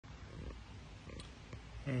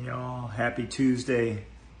Hey y'all, happy Tuesday,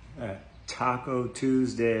 Taco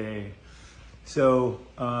Tuesday. So,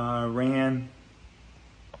 ran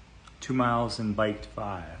 2 miles and biked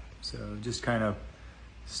 5. So just kind of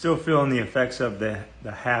still feeling the effects of the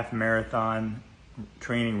half marathon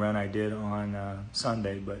training run I did on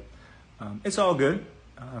Sunday, but it's all good.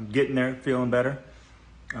 I'm getting there, feeling better.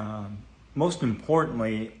 Most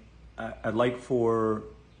importantly, I'd like for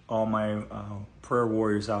all my prayer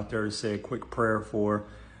warriors out there to say a quick prayer for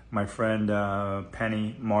my friend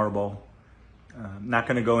Penny Marble. Not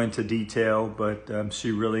going to go into detail, but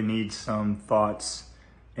she really needs some thoughts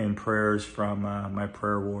and prayers from my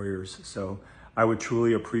prayer warriors. So I would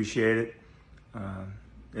truly appreciate it.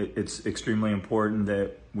 It's extremely important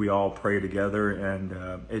that we all pray together, and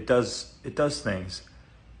it does things.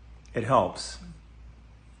 It helps.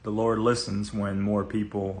 The Lord listens when more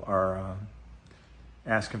people are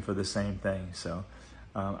asking for the same thing. So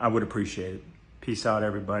I would appreciate it. Peace out,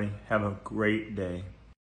 everybody. Have a great day.